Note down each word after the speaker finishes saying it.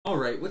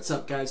Alright, what's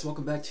up guys?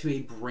 Welcome back to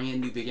a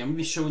brand new video. I'm going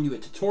to be showing you a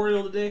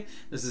tutorial today.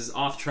 This is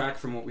off track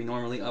from what we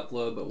normally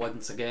upload, but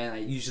once again, I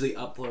usually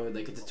upload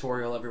like a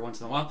tutorial every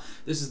once in a while.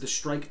 This is the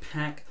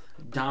Strikepack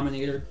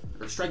Dominator,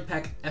 or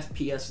Strikepack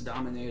FPS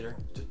Dominator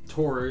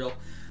tutorial.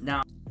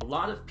 Now, a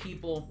lot of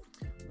people,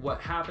 what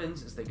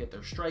happens is they get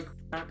their Strike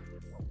Pack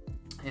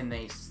and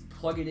they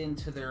plug it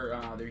into their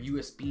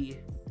USB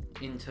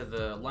into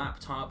the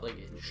laptop like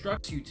it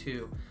instructs you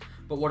to.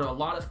 But what a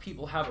lot of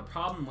people have a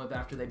problem with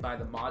after they buy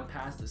the Mod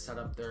Pass to set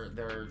up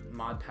their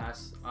Mod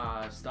Pass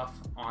stuff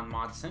on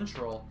Mod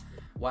Central,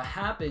 what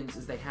happens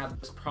is they have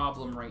this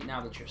problem right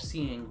now that you're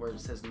seeing where it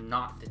says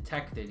not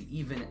detected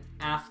even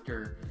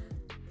after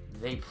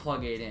they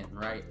plug it in,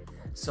 right?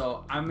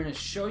 So I'm going to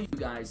show you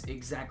guys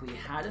exactly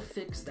how to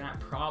fix that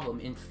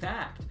problem. In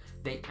fact,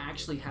 they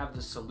actually have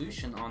the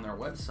solution on their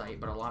website,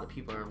 but a lot of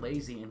people are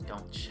lazy and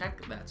don't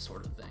check that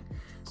sort of thing.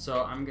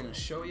 So I'm going to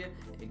show you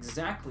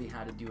exactly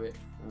how to do it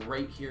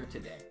right here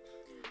today.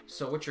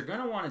 So what you're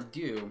going to want to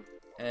do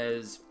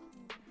is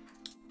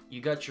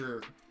you got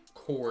your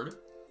cord,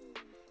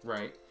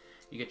 right?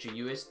 You get your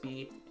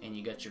USB and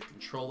you got your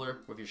controller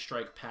with your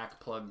Strike Pack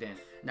plugged in.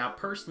 Now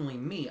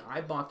personally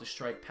I bought the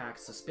Strike Pack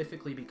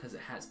specifically because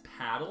it has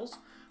paddles,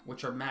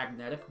 which are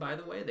magnetic by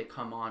the way. They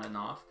come on and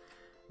off.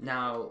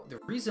 Now the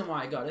reason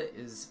why I got it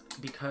is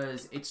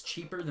because it's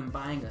cheaper than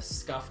buying a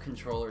scuff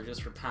controller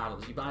just for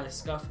paddles. You buy a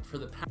scuff for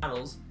the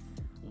paddles,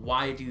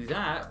 why do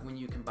that when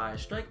you can buy a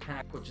Strike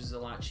Pack which is a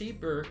lot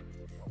cheaper,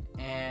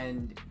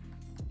 and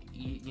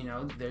you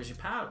know, there's your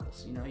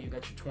paddles. You know, you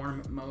got your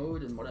tournament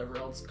mode and whatever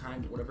else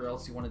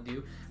you want to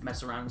do,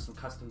 mess around in some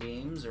custom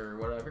games or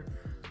whatever.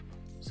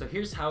 So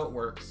here's how it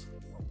works.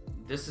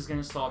 This is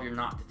going to solve your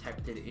not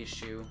detected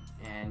issue,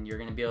 and you're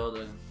going to be able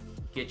to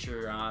get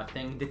your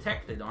thing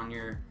detected on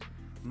your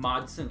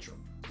Mod Central.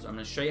 So I'm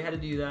going to show you how to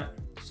do that.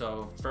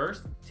 So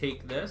first,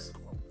 take this.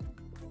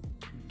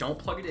 Don't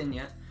plug it in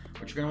yet.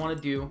 What you're going to want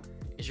to do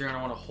is you're going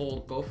to want to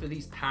hold both of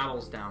these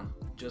paddles down,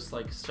 just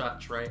like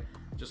such, right?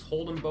 Just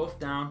hold them both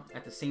down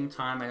at the same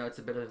time. I know it's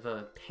a bit of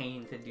a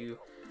pain to do.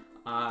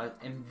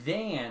 And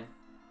then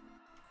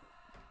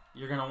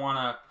you're going to want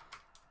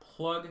to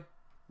plug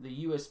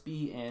the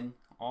USB in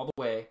all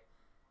the way.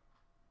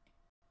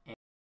 And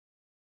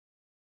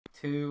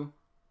 2,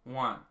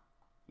 1.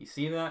 You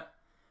see that?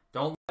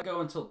 Don't let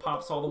go until it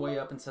pops all the way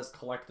up and says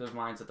collective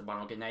lines at the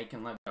bottom. Okay, now you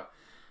can let go.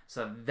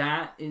 So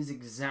that is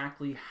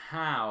exactly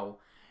how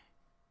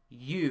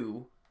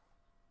you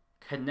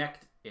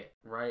connect it,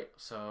 right?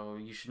 So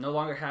you should no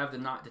longer have the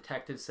not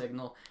detected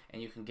signal,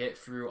 and you can get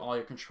through all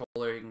your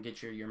controller. You can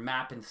get your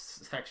map and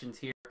sections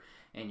here,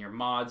 and your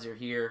mods are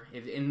here.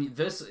 And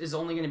this is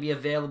only going to be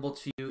available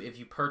to you if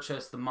you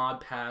purchase the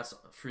Mod Pass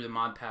through the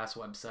Mod Pass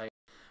website,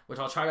 which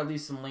I'll try to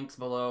leave some links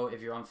below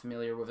if you're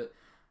unfamiliar with it.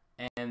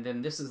 And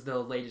then this is the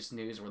latest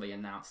news where they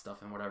announce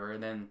stuff and whatever.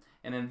 And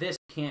then this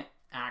you can't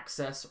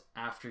access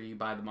after you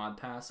buy the Mod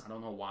Pass. I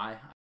don't know why.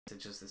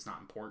 It's not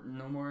important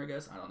no more, I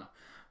guess. I don't know.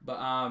 But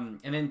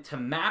and then to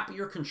map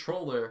your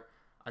controller,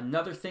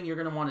 another thing you're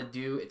going to want to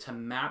do is to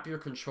map your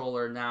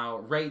controller. Now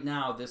right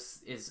now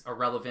this is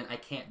irrelevant. I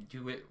can't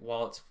do it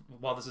while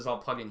this is all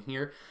plugged in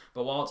here,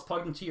 but while it's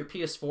plugged into your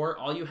PS4,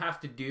 all you have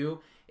to do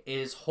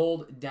is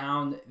hold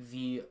down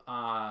the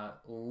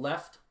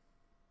left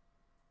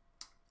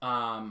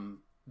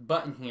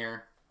button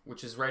here,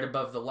 which is right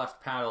above the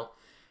left paddle,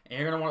 and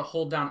you're going to want to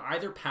hold down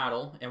either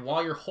paddle, and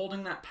while you're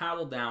holding that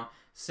paddle down,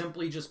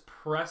 simply just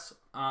press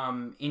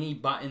any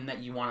button that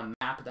you want to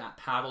map that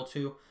paddle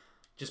to.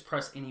 Just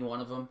press any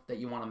one of them that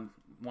you want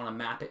to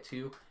map it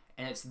to,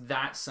 and it's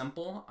that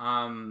simple.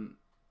 And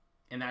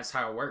that's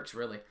how it works,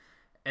 really.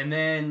 And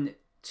then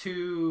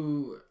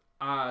so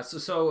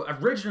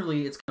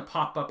originally it's going to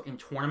pop up in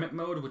tournament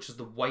mode, which is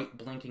the white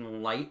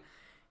blinking light.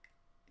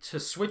 To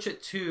switch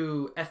it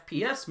to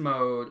FPS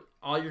mode,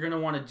 all you're going to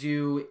want to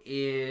do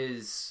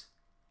is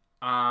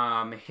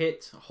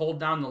hold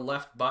down the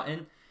left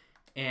button,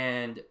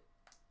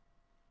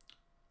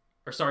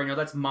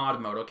 that's mod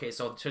mode. Okay,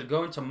 so to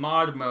go into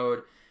mod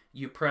mode,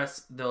 you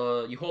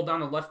hold down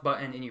the left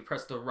button and you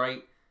press the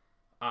right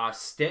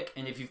stick,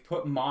 and if you've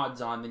put mods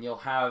on, then you'll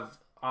have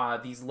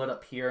these lit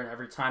up here, and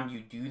every time you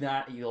do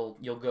that,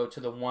 you'll go to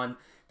the one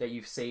that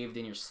you've saved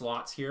in your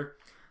slots here.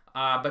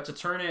 But to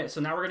turn it,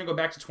 so now we're going to go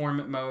back to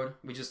tournament mode.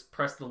 We just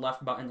press the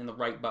left button and the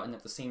right button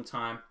at the same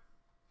time.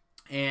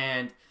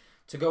 And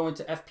to go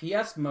into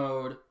FPS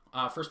mode,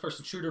 first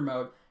person shooter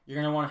mode, you're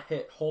going to want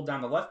to hold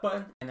down the left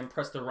button and then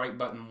press the right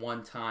button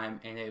one time,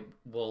 and it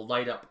will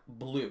light up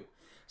blue.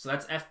 So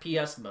that's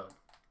FPS mode.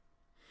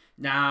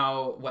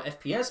 Now, what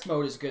FPS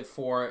mode is good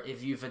for,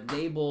 if you've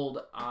enabled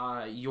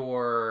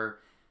your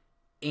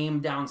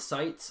aim down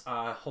sights,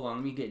 hold on,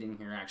 let me get in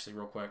here actually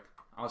real quick.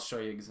 I'll show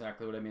you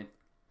exactly what I mean.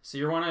 So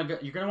you're going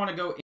to want to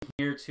go in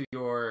here to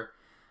your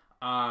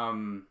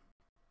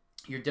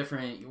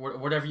different,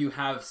 whatever you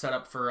have set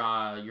up for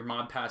your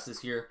mod passes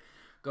here.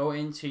 Go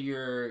into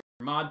your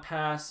Mod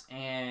Pass,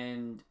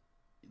 and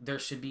there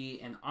should be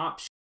an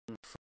option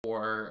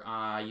for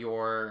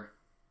your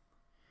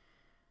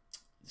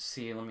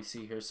see. Let me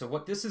see here. So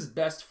what this is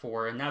best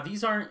for, and now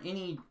these aren't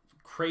any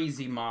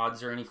crazy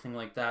mods or anything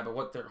like that, but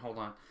what they're, hold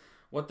on,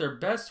 what they're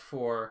best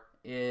for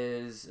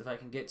is, if I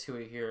can get to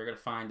it here, I gotta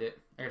find it.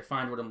 I gotta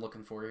find what I'm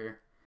looking for here.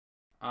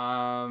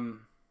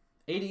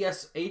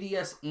 ADS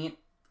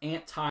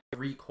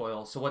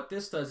anti-recoil. So what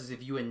this does is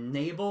if you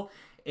enable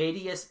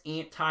ADS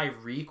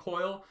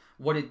anti-recoil,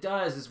 what it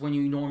does is when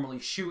you normally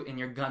shoot and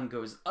your gun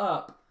goes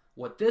up,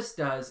 what this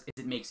does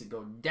is it makes it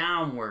go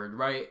downward,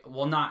 right?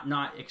 Well,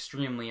 not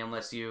extremely,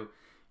 unless you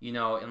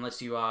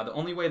the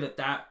only way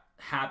that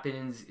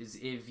happens is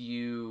if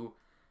you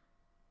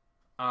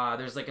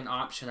there's like an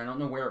option. I don't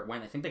know where it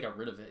went. I think they got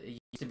rid of it. It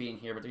used to be in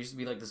here, but there used to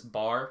be like this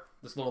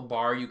little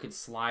bar you could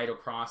slide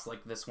across,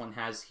 like this one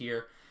has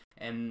here.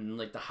 And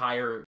like the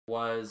higher it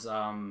was,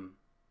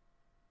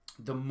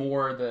 the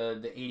more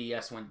the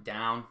ADS went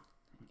down.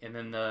 And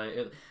then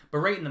but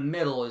right in the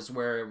middle is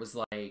where it was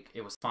like,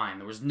 it was fine.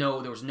 There was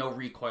no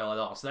recoil at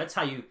all. So that's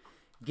how you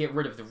get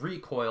rid of the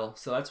recoil.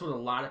 So that's what a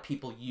lot of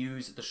people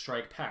use the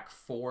Strikepack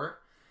for,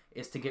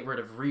 is to get rid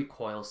of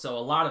recoil. So a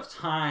lot of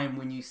time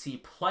when you see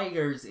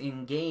players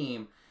in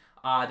game,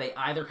 they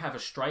either have a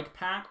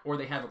Strikepack or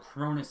they have a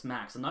Cronus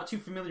Max. I'm not too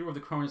familiar with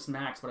the Cronus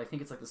Max, but I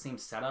think it's like the same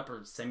setup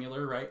or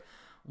similar, right?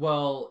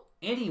 Well,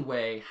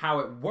 anyway, how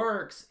it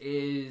works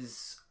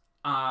is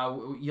a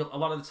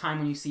lot of the time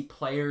when you see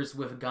players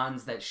with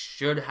guns that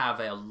should have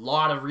a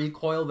lot of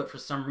recoil but for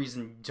some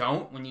reason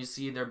don't, when you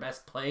see their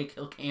best play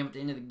kill cam at the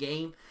end of the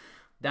game,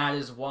 that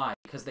is why.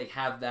 Because they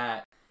have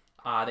that,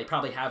 they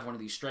probably have one of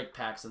these strike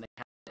packs and they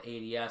have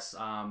the ADS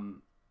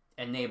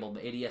enabled,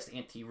 the ADS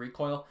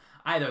anti-recoil.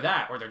 Either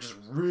that or they're just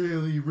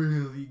really,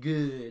 really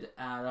good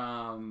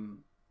at,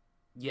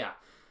 yeah.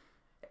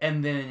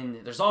 And then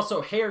there's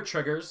also hair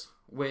triggers,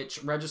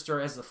 which register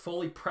as a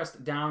fully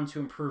pressed down to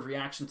improve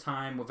reaction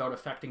time without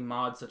affecting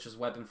mods such as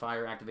weapon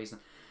fire activation.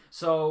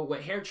 So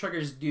what hair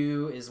triggers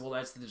do is, well,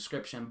 that's the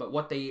description, but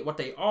what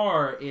they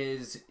are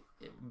is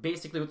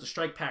basically what the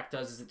Strikepack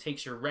does is it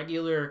takes your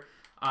regular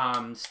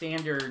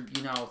standard,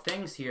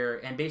 things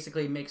here and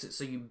basically makes it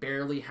so you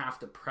barely have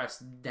to press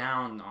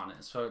down on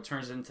it. So it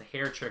turns it into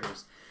hair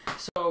triggers.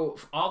 So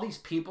all these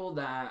people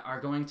that are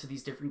going to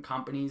these different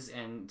companies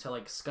and to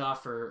like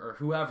Scuff or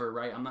whoever,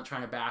 right? I'm not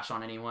trying to bash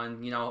on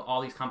anyone.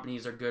 All these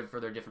companies are good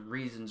for their different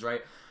reasons,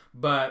 right?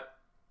 But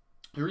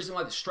the reason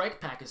why the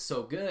Strikepack is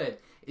so good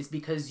is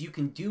because you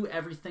can do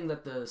everything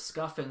that the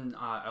Scuff and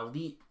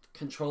Elite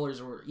controllers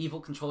or Evil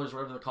controllers,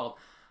 whatever they're called,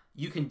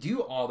 you can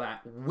do all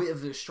that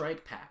with the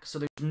Strikepack. So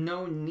there's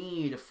no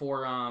need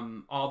for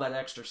all that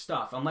extra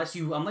stuff. Unless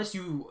you,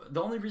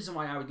 the only reason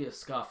why I would get a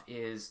Scuff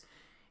is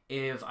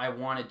if I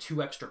wanted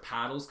 2 extra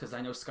paddles, because I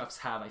know Scuffs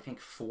have, I think,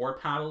 4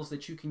 paddles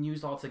that you can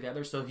use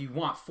altogether. So if you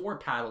want 4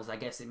 paddles, I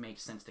guess it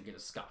makes sense to get a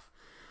Scuff.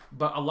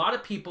 But a lot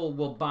of people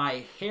will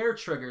buy hair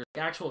triggers,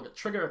 actual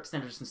trigger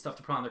extenders and stuff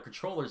to put on their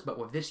controllers, but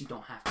with this you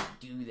don't have to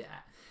do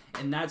that.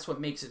 And that's what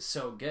makes it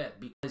so good,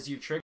 because your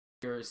trigger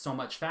is so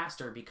much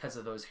faster because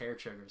of those hair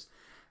triggers.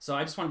 So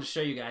I just wanted to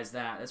show you guys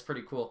that. That's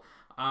pretty cool.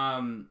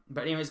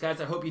 But anyways, guys,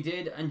 I hope you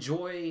did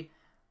enjoy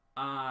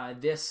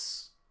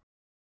this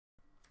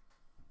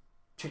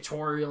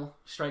tutorial,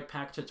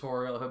 Strikepack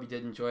tutorial. I hope you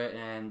did enjoy it,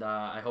 and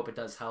I hope it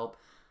does help.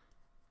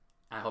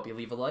 I hope you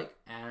leave a like,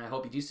 and I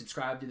hope you do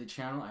subscribe to the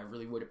channel. I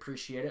really would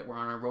appreciate it. We're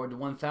on our road to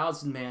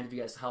 1,000, man. If you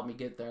guys help me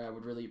get there, I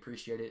would really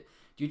appreciate it.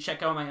 Do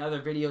check out my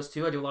other videos,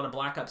 too. I do a lot of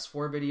Black Ops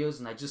 4 videos,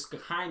 and I just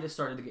kind of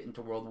started to get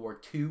into World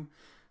War II.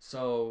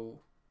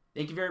 So,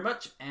 thank you very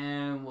much,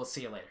 and we'll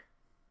see you later.